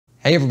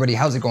Hey everybody,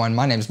 how's it going?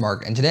 My name's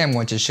Mark, and today I'm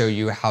going to show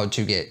you how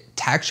to get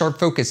tack sharp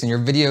focus in your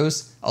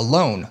videos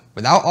alone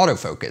without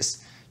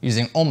autofocus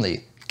using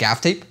only gaff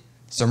tape,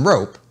 some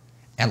rope,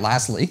 and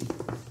lastly,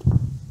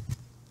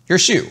 your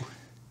shoe.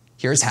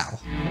 Here's how.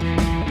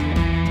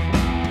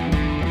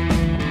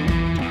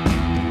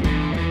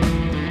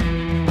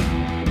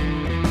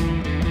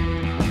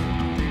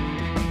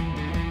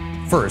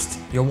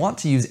 First, you'll want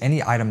to use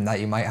any item that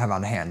you might have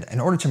on hand in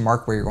order to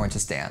mark where you're going to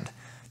stand.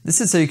 This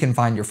is so you can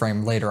find your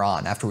frame later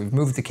on after we've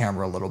moved the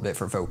camera a little bit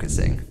for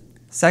focusing.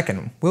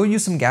 Second, we'll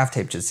use some gaff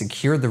tape to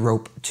secure the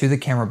rope to the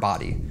camera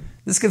body.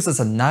 This gives us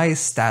a nice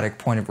static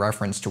point of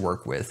reference to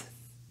work with.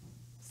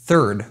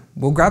 Third,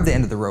 we'll grab the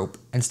end of the rope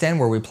and stand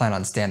where we plan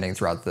on standing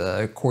throughout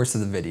the course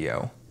of the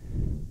video.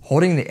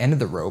 Holding the end of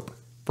the rope,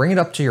 bring it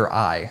up to your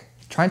eye,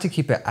 trying to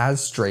keep it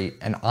as straight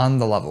and on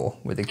the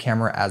level with the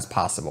camera as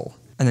possible.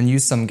 And then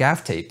use some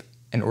gaff tape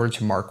in order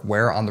to mark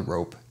where on the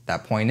rope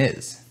that point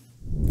is.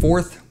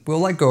 Fourth, we'll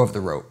let go of the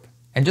rope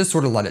and just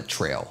sort of let it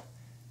trail.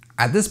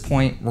 At this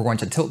point, we're going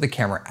to tilt the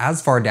camera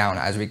as far down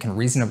as we can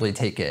reasonably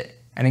take it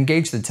and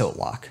engage the tilt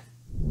lock.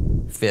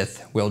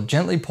 Fifth, we'll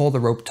gently pull the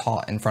rope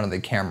taut in front of the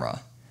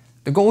camera.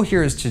 The goal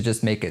here is to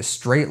just make a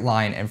straight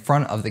line in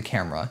front of the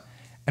camera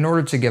in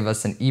order to give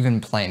us an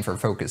even plane for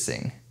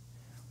focusing.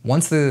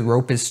 Once the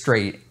rope is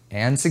straight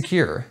and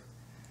secure,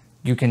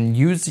 you can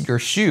use your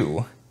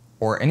shoe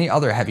or any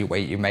other heavy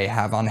weight you may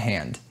have on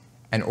hand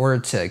in order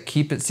to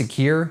keep it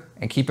secure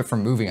and keep it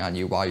from moving on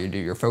you while you do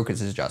your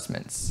focus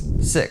adjustments.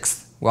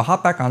 Sixth, we'll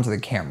hop back onto the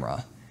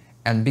camera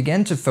and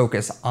begin to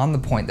focus on the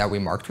point that we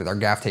marked with our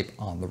gaff tape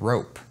on the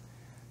rope.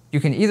 You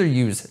can either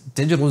use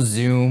digital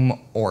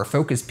zoom or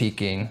focus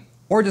peaking,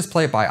 or just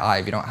play it by eye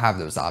if you don't have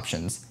those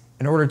options,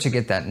 in order to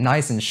get that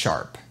nice and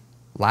sharp.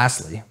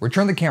 Lastly,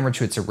 return the camera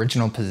to its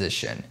original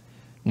position.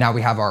 Now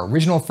we have our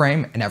original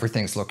frame and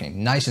everything's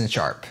looking nice and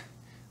sharp.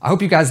 I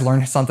hope you guys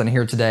learned something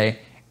here today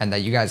and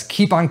that you guys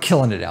keep on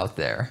killing it out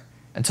there.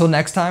 Until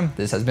next time,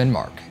 this has been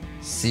Mark.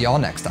 See y'all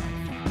next time.